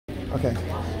Okay.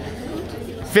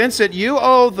 Vincent, you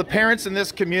owe the parents in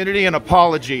this community an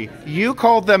apology. You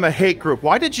called them a hate group.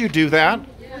 Why did you do that?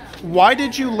 Why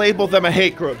did you label them a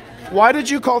hate group? Why did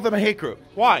you call them a hate group?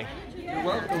 Why?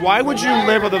 Why would you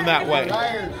label them that way?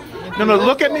 No,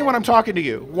 look at me when I'm talking to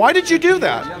you. Why did you do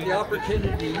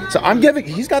that? So I'm giving,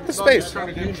 he's got the space.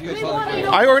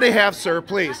 I already have, sir,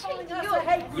 please.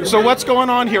 So what's going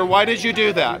on here? Why did you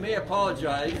do that? You may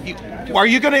apologize. Are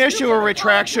you going to issue a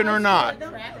retraction or not?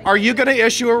 Are you going to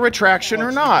issue a retraction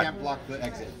or not?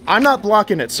 I'm not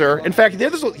blocking it, sir. In fact,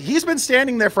 he's been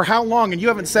standing there for how long and you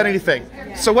haven't said anything.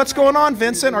 So what's going on,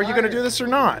 Vincent? Are you going to do this or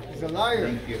not? He's a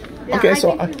liar. Okay,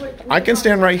 so I can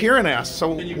stand right here and ask.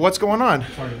 So what's going on?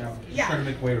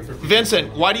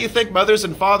 Vincent, why do you think mothers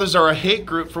and fathers are a hate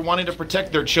group for wanting to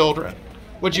protect their children?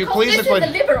 Would you please explain? This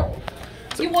is the liberal.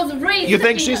 He was raised. You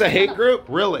think she's a hate group?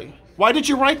 Really? Why did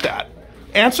you write that?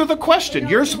 Answer the question.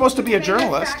 You're supposed to be a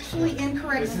journalist. Actually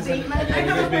incorrect statement. I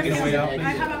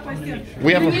have a question.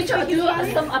 We have you need to do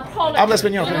some apology. Habla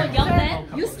español. You know, young man,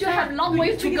 you still have a long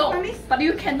way to go, but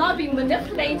you cannot be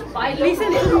manipulated by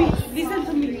Listen to me. Listen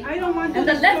to me. I don't want to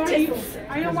destroy you.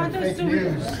 I don't want to destroy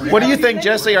you. What do you think,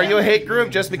 Jesse? Are you a hate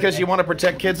group just because you want to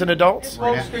protect kids and adults?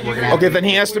 Okay, then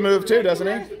he has to move too, doesn't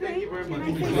he?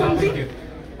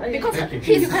 Because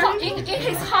his heart, in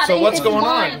his heart, so what's in his going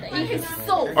mind, on? in his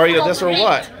soul. Are you this or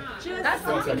what? That's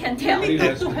something can tell.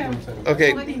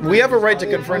 Okay, we have a right to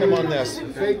confront him on this.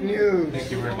 Fake news.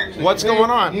 What's going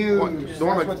on?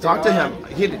 Norma, talk to him.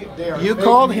 You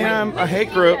called him a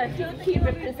hate group. He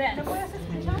represents.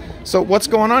 So what's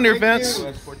going on here, Vince?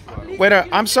 Wait,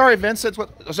 I'm sorry, Vince.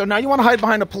 So now you want to hide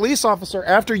behind a police officer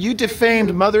after you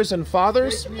defamed mothers and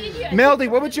fathers? Melody,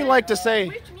 what would you like to say?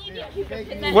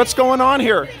 What's going on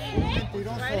here?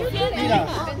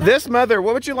 This mother,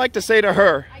 what would you like to say to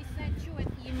her?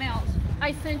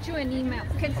 I sent you an email.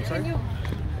 Can you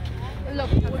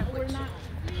look? We're not.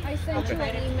 I sent you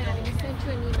an email.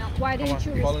 Why didn't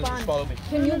you respond?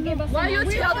 Can you give us? Why you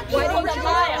tell the people the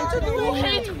lie?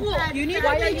 Hateful. You need to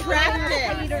retract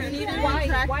it. You need to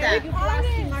retract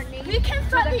that. We can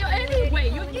find you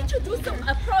anyway. You need to do some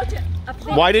approach.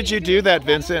 Why did you do that,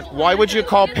 Vincent? Why would you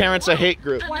call parents a hate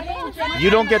group?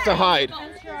 You don't get to hide.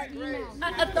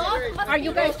 Are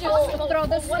you guys just throw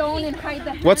the stone and hide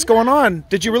the hand? What's going on?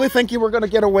 Did you really think you were going to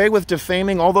get away with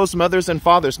defaming all those mothers and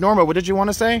fathers? Norma, what did you want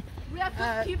to say?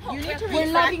 We're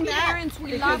loving parents.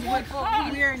 We love people.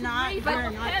 We are not a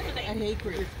hate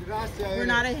group. We're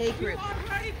not a hate group.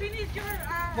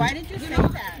 Why did you say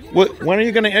that? When are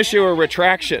you going to issue a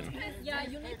retraction? Yeah,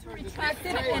 you need to retract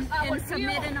it and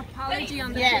submit an apology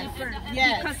on the paper.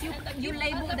 Yes. Because you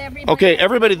labeled everybody. Okay,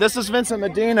 everybody, this is Vincent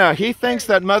Medina. He thinks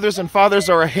that mothers and fathers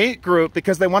are a hate group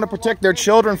because they want to protect their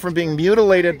children from being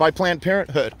mutilated by Planned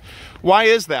Parenthood. Why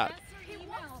is that?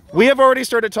 We have already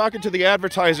started talking to the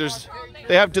advertisers.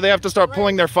 Do they have to start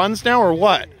pulling their funds now or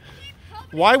what?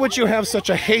 Why would you have such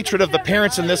a hatred of the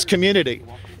parents in this community?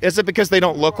 Is it because they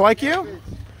don't look like you?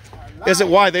 Is it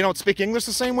why they don't speak English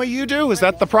the same way you do? Is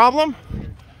that the problem?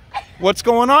 What's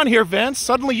going on here, Vince?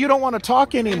 Suddenly you don't want to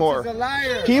talk anymore.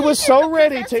 He was so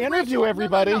ready to interview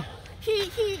everybody. No.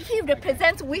 He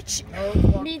represents which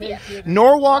media?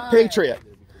 Norwalk Patriot.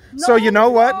 So you know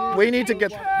what? We need to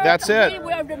get... That's it. We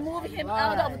will remove him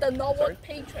out of the Norwalk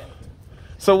Patriot.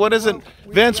 So what is it?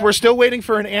 Vince, we're still waiting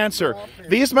for an answer.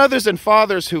 These mothers and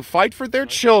fathers who fight for their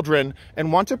children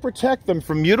and want to protect them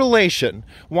from mutilation,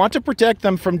 want to protect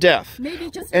them from death,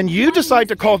 and you decide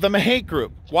to call them a hate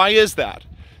group. Why is that?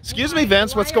 Excuse me,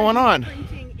 Vince, what's going on?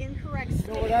 Incorrect in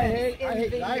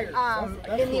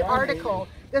the article.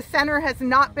 The center has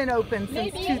not been open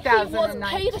since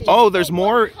 2019. Oh, there's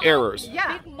more errors.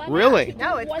 Yeah. Really?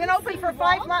 No, it's been open for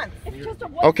 5 months.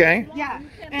 Okay. Yeah.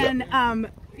 And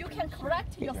you can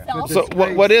correct yourself. So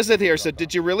what is it here? So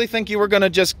did you really think you were going to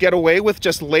just get away with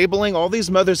just labeling all these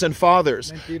mothers and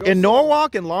fathers? In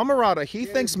Norwalk and La Mirada, he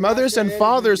thinks mothers and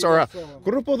fathers are a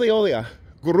grupo de odia.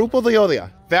 Grupo de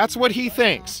odia. That's what he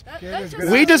thinks.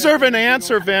 We deserve an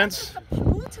answer, Vince.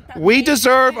 We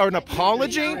deserve an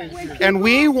apology, and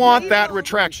we want that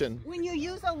retraction. when you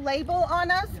use a label on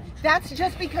us, that's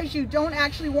just because you don't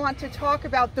actually want to talk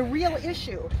about the real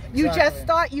issue. You just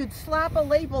thought you'd slap a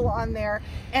label on there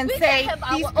and say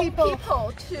these people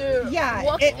to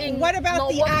what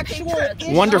about the actual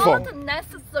issue? Wonderful.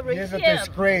 He's a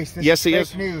disgrace. This Yes, he fake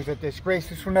is. News, a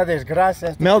disgrace. Es una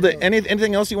desgracia. Melda,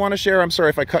 anything else you want to share? I'm sorry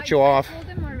if I cut you off. I told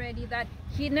him already that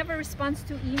he never responds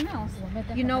to emails.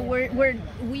 You know,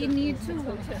 we need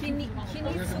to. He needs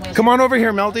to. Come on over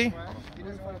here, Meldy.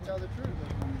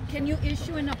 Can you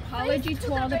issue an apology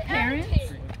to all the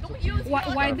parents?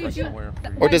 Why did you?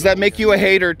 Or does that make you a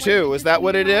hater too? Is that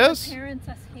what it is? Parents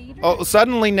as Oh,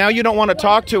 suddenly now you don't want to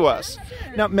talk to us.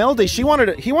 Now, Melody, he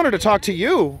wanted to talk to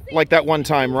you like that one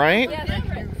time, right?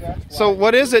 So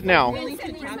what is it now?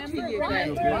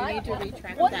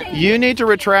 You need to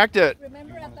retract it.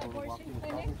 Remember at the abortion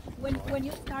clinic when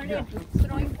you started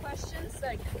throwing questions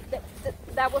like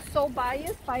that was so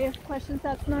biased questions.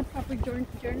 That's not proper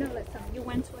journalism. You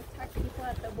went to attack people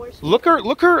at the abortion. Look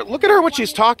at her when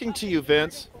she's talking to you,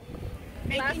 Vince.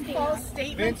 Making false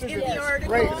statements in the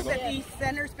article that the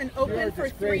center's been open for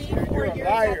 3-4 years.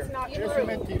 That's not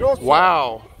true.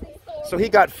 Wow. So he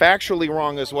got factually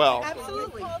wrong as well.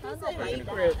 Absolutely.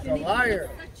 He's a liar.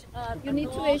 You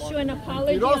need to issue an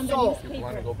apology on the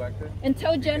newspaper. And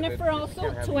tell Jennifer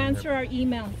also to answer our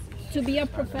emails, to be a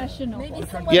professional.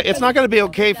 Yeah, it's not going to be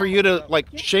okay for you to like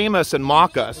shame us and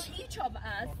mock us.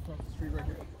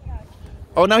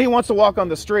 Oh, now he wants to walk on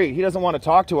the street. He doesn't want to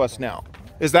talk to us now.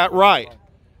 Is that right?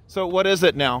 So what is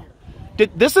it now?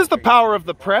 This is the power of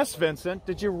the press, Vincent.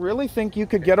 Did you really think you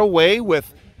could get away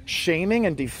with shaming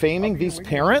and defaming these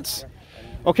parents?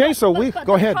 Okay, so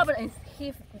go ahead. The problem is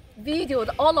he videoed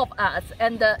all of us,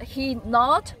 and he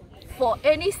not for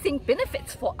anything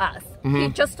benefits for us. He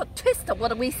just twisted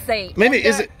what we say. Maybe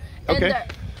is it okay?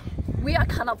 And, we are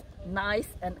kind of nice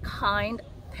and kind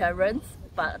parents,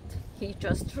 but he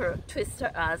just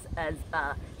twisted us as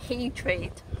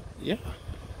hatred. Yeah.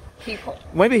 People.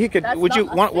 Maybe he could.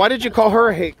 Why did you call her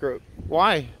a hate group?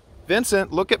 Why?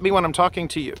 Vincent, look at me when I'm talking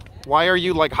to you. Why are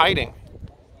you like hiding?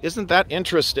 Isn't that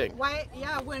interesting? Why?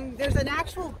 Yeah, when there's an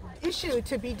actual issue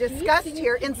to be discussed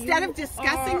here, instead of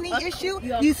discussing the issue,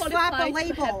 you slap a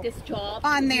label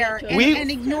on there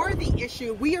and ignore the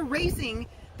issue. We are raising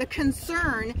the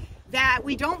concern that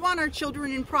we don't want our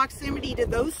children in proximity to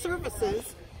those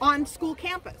services on school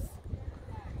campus.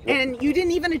 And you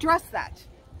didn't even address that.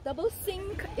 Double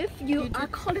think if you are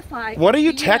qualified. What are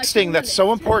you texting that's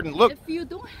so important? Look. If you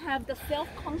don't have the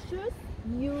self-conscious,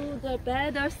 you the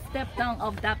better step down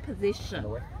of that position.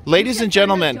 Ladies and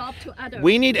gentlemen,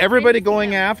 we need everybody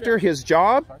going after his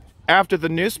job, after the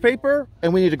newspaper,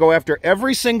 and we need to go after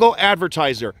every single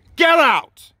advertiser. Get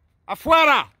out!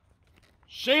 Afuera!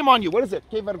 Shame on you. What is it?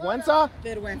 ¿Qué vergüenza?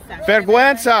 Vergüenza.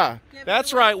 Vergüenza.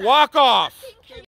 That's right. Walk off.